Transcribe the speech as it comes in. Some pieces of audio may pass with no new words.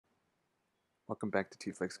Welcome back to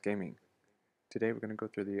T-Flex Gaming. Today we're going to go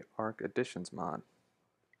through the Arc Additions mod.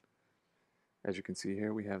 As you can see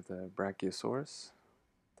here, we have the Brachiosaurus,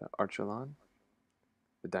 the Archelon,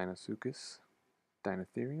 the Deinosuchus,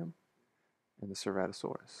 Dinotherium, and the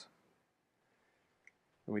Ceratosaurus.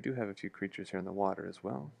 And we do have a few creatures here in the water as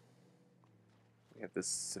well. We have this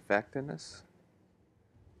Cephactinus,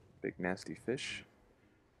 big nasty fish.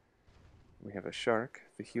 We have a shark,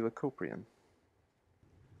 the Helicoprion.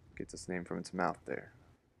 Gets its name from its mouth there.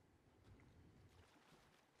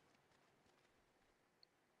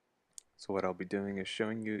 So what I'll be doing is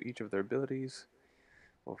showing you each of their abilities.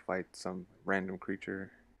 We'll fight some random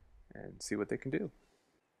creature and see what they can do.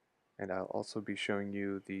 And I'll also be showing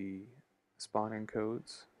you the spawning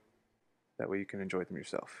codes. That way you can enjoy them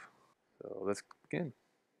yourself. So let's begin.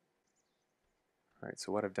 Alright,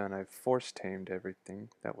 so what I've done, I've force tamed everything.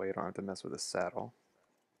 That way I don't have to mess with the saddle.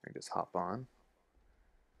 I can just hop on.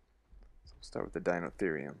 So we'll start with the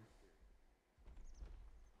Dinotherium.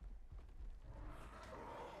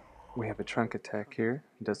 We have a trunk attack here.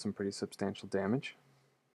 It does some pretty substantial damage.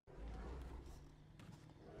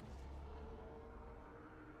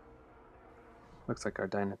 Looks like our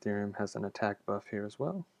Dinotherium has an attack buff here as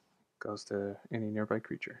well. Goes to any nearby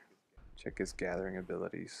creature. Check his gathering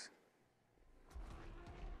abilities.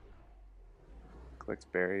 Collects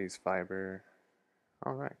berries, fiber.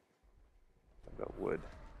 Alright. What about wood?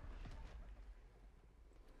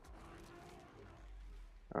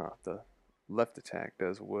 Oh, the left attack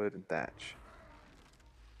does wood and thatch.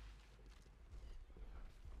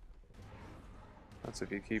 So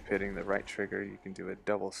if you keep hitting the right trigger, you can do a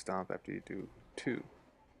double stomp after you do 2.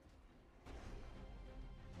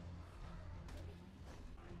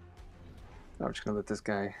 Now we're just going to let this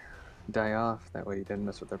guy die off, that way he didn't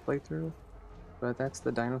mess with our playthrough. But that's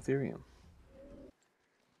the Dinotherium.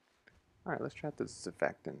 Alright, let's try out this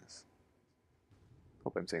Cephactinus.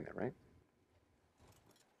 Hope I'm saying that right.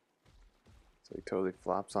 So he totally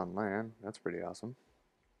flops on land. That's pretty awesome.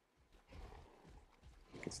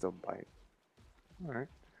 He can still bite. Alright.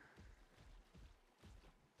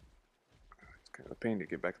 It's kind of a pain to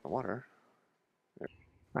get back in the water.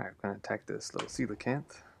 Alright, we're going to attack this little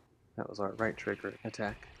coelacanth. That was our right trigger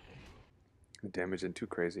attack. The damage isn't too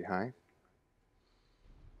crazy high.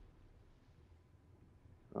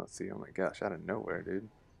 Let's see, oh my gosh, out of nowhere, dude.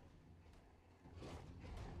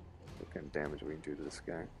 What kind of damage we can do to this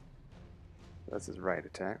guy. That's his right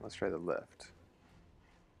attack. Let's try the left.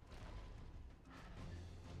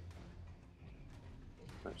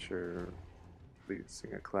 Not sure.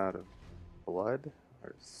 Releasing a cloud of blood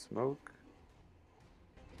or smoke.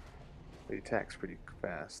 The attack's pretty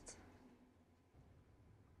fast.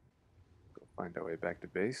 Go find our way back to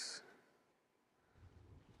base.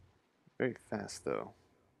 Very fast though,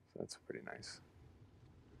 so that's pretty nice.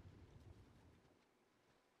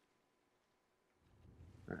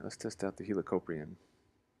 Alright, let's test out the Helicoprion.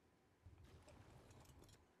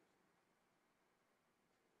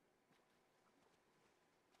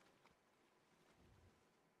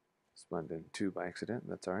 Spawned in 2 by accident,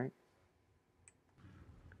 that's alright.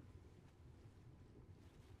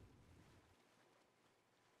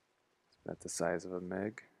 It's about the size of a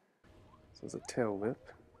Meg. So it's a tail whip.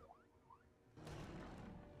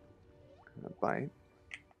 And a bite.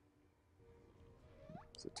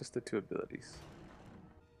 So just the 2 abilities.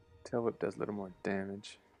 Tail whip does a little more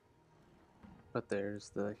damage. But there's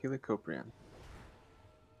the Helicoprion.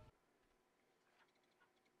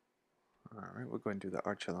 Alright, we'll go and do the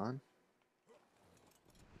Archelon.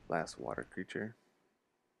 Last water creature.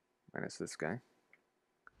 Minus this guy.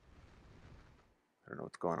 I don't know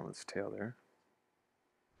what's going on with his tail there.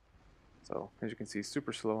 So, as you can see,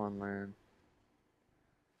 super slow on land.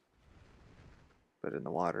 But in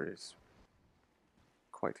the water is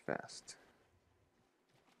quite fast.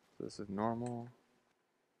 So this is normal.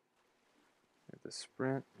 At the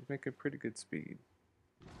sprint, make a pretty good speed.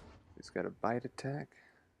 He's got a bite attack.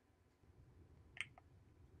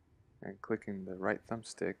 And clicking the right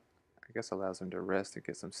thumbstick, I guess allows him to rest and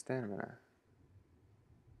get some stamina.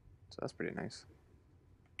 So that's pretty nice.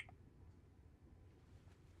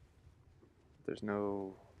 There's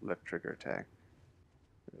no left trigger attack.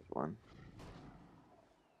 There's one.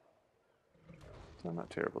 So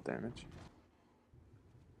not terrible damage.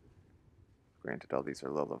 Granted, all these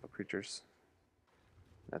are low level creatures.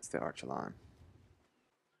 That's the Archelon.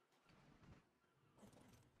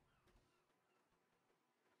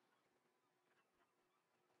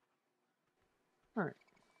 Alright,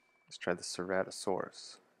 let's try the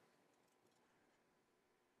Ceratosaurus.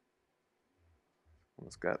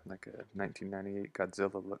 Almost got like a 1998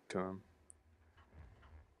 Godzilla look to him.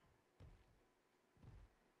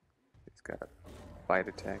 He's He's got a bite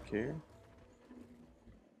attack here.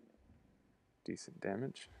 Decent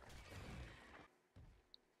damage.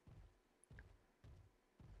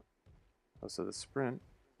 Also the sprint,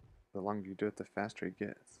 the longer you do it, the faster he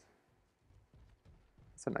gets.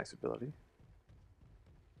 That's a nice ability.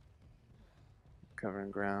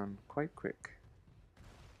 Covering ground quite quick.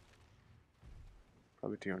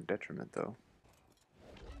 Probably to your own detriment though.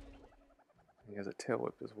 He has a tail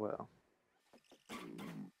whip as well.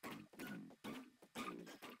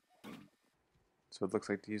 So it looks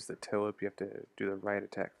like to use the tail whip you have to do the right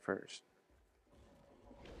attack first.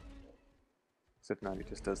 Except now he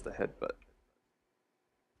just does the headbutt.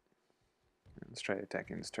 Let's try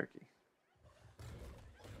attacking this turkey.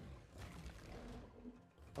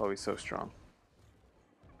 Oh, he's so strong.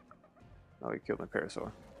 Oh, he killed my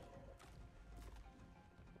parasaur.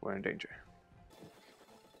 We're in danger.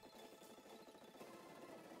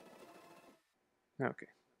 Okay.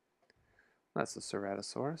 That's the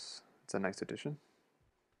Ceratosaurus. It's a nice addition.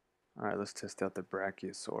 Alright, let's test out the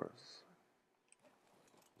Brachiosaurus.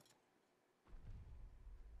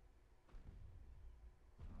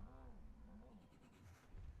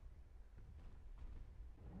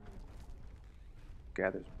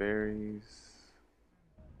 Gathers berries.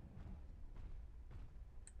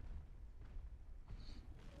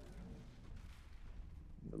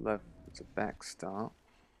 On the left, it's a back stomp.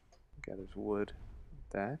 Gathers wood,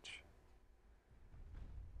 thatch.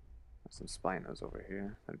 Some Spinos over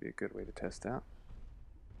here. That'd be a good way to test out.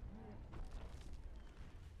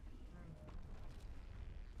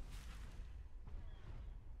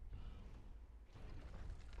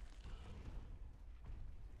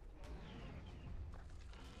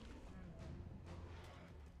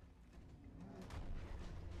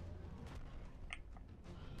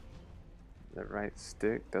 The right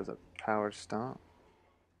stick does a power stomp.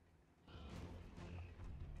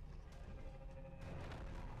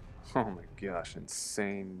 Oh my gosh,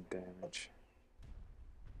 insane damage.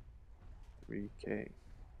 3k.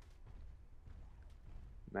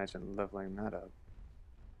 Imagine leveling that up.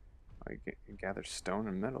 Oh, you gather stone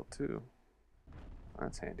and metal too.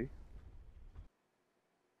 That's handy.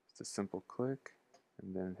 Just a simple click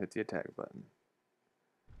and then hit the attack button.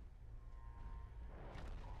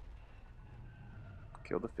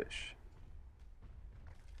 Kill the fish.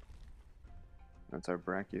 That's our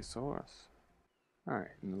Brachiosaurus. Alright,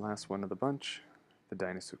 and the last one of the bunch, the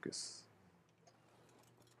Deinosuchus.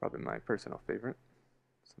 Probably my personal favorite.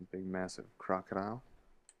 Some big massive crocodile.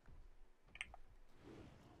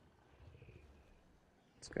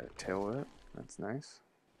 It's got a tail whip, that's nice.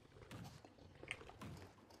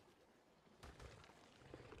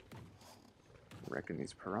 Wrecking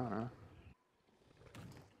these piranha.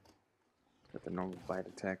 Got the normal bite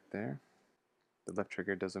attack there. The left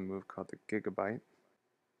trigger does a move called the Gigabyte.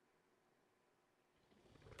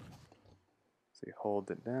 So you hold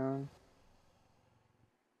it down.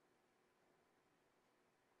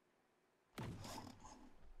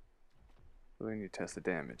 So then you test the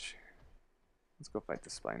damage. Let's go fight the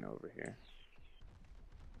Spino over here.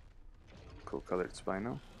 Cool colored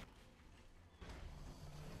Spino.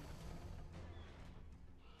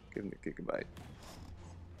 Give him the Gigabyte.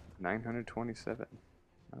 927.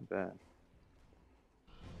 Not bad.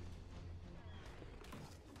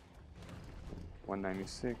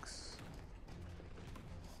 196.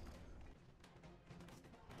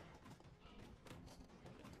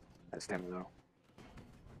 That's stamina though.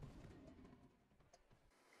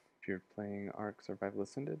 If you're playing Ark Survival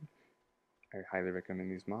Ascended, I highly recommend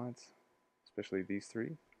these mods, especially these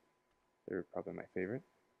three. They're probably my favorite.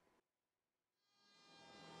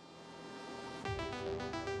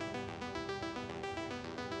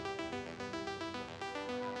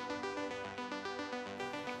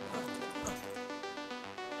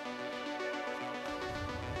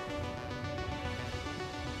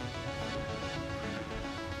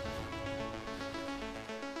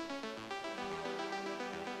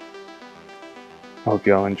 I hope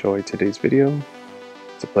y'all enjoyed today's video.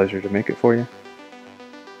 It's a pleasure to make it for you.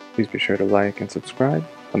 Please be sure to like and subscribe.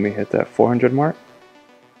 Let me hit that 400 mark.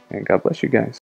 And God bless you guys.